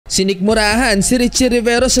Sinikmurahan si Ricci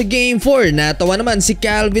Rivero sa Game 4. Natawa naman si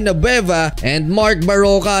Abueva and Mark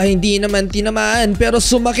Barroca, hindi naman tinamaan pero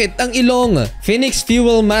sumakit ang ilong. Phoenix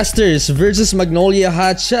Fuel Masters versus Magnolia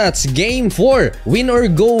Hotshots Game 4. Win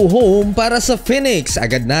or go home para sa Phoenix.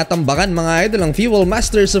 Agad natambakan mga idol ang Fuel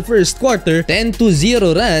Masters sa first quarter. 10-0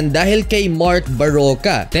 run dahil kay Mark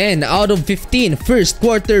Barroca. 10 out of 15 first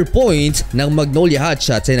quarter points ng Magnolia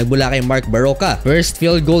Hotshots ay nagmula kay Mark Barroca. First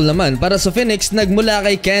field goal naman para sa Phoenix nagmula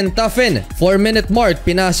kay Ken Tuffin. 4-minute mark,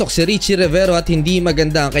 pinasok si Ricci Rivero at hindi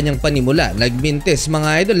maganda ang kanyang panimula. Nagmintis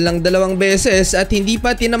mga idol lang 2 beses at hindi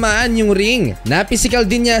pa tinamaan yung ring. Napisikal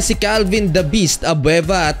din niya si Calvin the Beast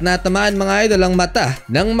Abueva at natamaan mga idol ang mata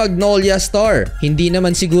ng Magnolia Star. Hindi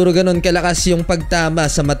naman siguro ganun kalakas yung pagtama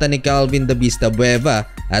sa mata ni Calvin the Beast Abueva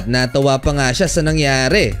at natawa pa nga siya sa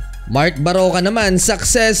nangyari. Mark Barroca naman,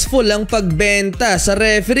 successful ang pagbenta sa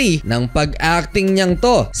referee ng pag-acting niyang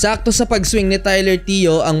to. Sakto sa pag-swing ni Tyler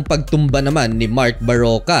Teo ang pagtumba naman ni Mark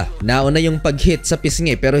Barroca. Nauna yung pag-hit sa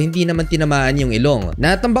pisngi pero hindi naman tinamaan yung ilong.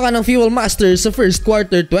 Natambakan ng Fuel Masters sa first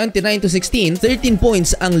quarter 29-16. 13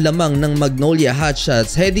 points ang lamang ng Magnolia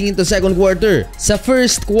Hotshots heading into second quarter. Sa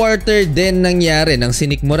first quarter din nangyari ng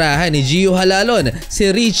sinikmurahan ni Gio Halalon si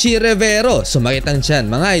Ricci Rivero. Sumakit ang tiyan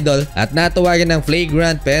mga idol at natawagan ng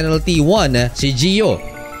flagrant penalty 1 si Gio.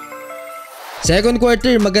 Second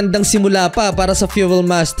quarter, magandang simula pa para sa Fuel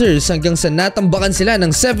Masters hanggang sa natambakan sila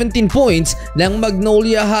ng 17 points ng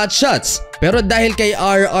Magnolia Hotshots. Pero dahil kay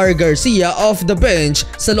RR Garcia off the bench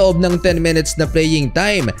sa loob ng 10 minutes na playing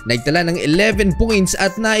time, nagtala ng 11 points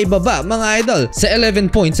at naibaba mga idol. Sa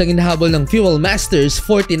 11 points ang inahabol ng Fuel Masters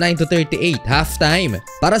 49-38 halftime.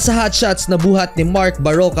 Para sa Hotshots, nabuhat ni Mark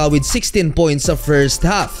Barroca with 16 points sa first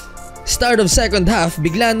half. Start of second half,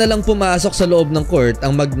 bigla na lang pumasok sa loob ng court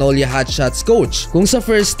ang Magnolia Hotshots coach. Kung sa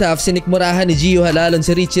first half, sinikmurahan ni Gio Halalon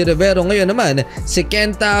si Ricci Rivero, ngayon naman si Ken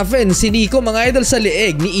Tuffin, si Nico mga idol sa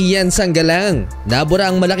liig ni Ian Sanggalang. Nabura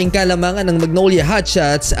ang malaking kalamangan ng Magnolia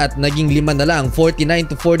Hotshots at naging 5 na lang,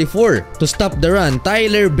 49-44. To stop the run,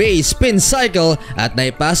 Tyler Bay spin cycle at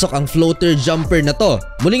naipasok ang floater jumper na to.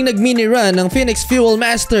 Muling nag-mini run ng Phoenix Fuel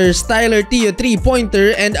Masters, Tyler Teo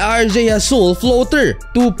 3-pointer and RJ Azul floater.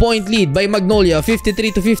 2-point lead by Magnolia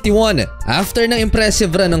 53-51. After ng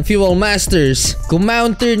impressive run ng Fuel Masters,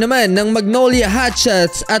 kumounter naman ng Magnolia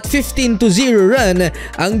Hotshots at 15-0 run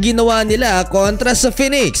ang ginawa nila kontra sa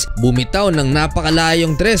Phoenix. Bumitaw ng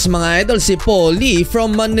napakalayong tres mga idol si Paul Lee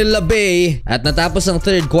from Manila Bay at natapos ang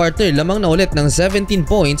third quarter lamang na ulit ng 17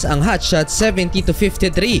 points ang Hotshots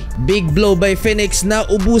 70-53. Big blow by Phoenix na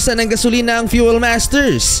ubusan ng gasolina ang Fuel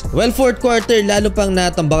Masters. Well, fourth quarter lalo pang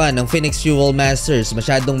natambakan ng Phoenix Fuel Masters.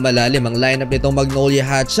 Masyadong malalim ang lineup nitong Magnolia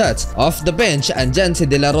Hotshots. Off the bench, andyan si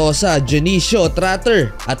De La Rosa, Junicio,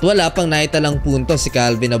 Tratter. At wala pang naitalang punto si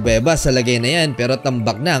Calvin Abueva sa lagay na yan pero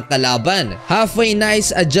tambak na ang kalaban. Halfway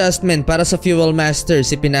nice adjustment para sa Fuel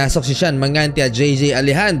Masters. Ipinasok si Sean Manganti at JJ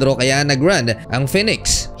Alejandro kaya nag-run ang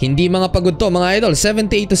Phoenix. Hindi mga pagod to mga idol.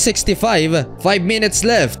 78-65. 5 minutes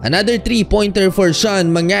left. Another 3-pointer for Sean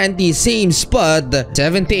Manganti, same spot.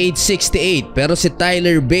 78-68 pero si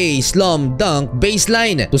Tyler Bay slum dunk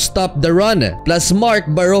baseline to stop the run. Plus Mark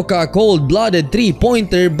Barroca cold-blooded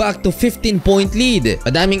 3-pointer back to 15-point lead.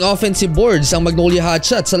 Madaming offensive boards ang Magnolia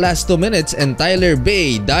Hotshots sa last 2 minutes and Tyler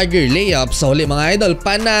Bay dagger layup sa huli mga idol.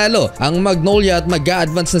 Panalo ang Magnolia at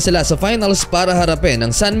mag-a-advance na sila sa finals para harapin ang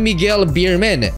San Miguel Beermen.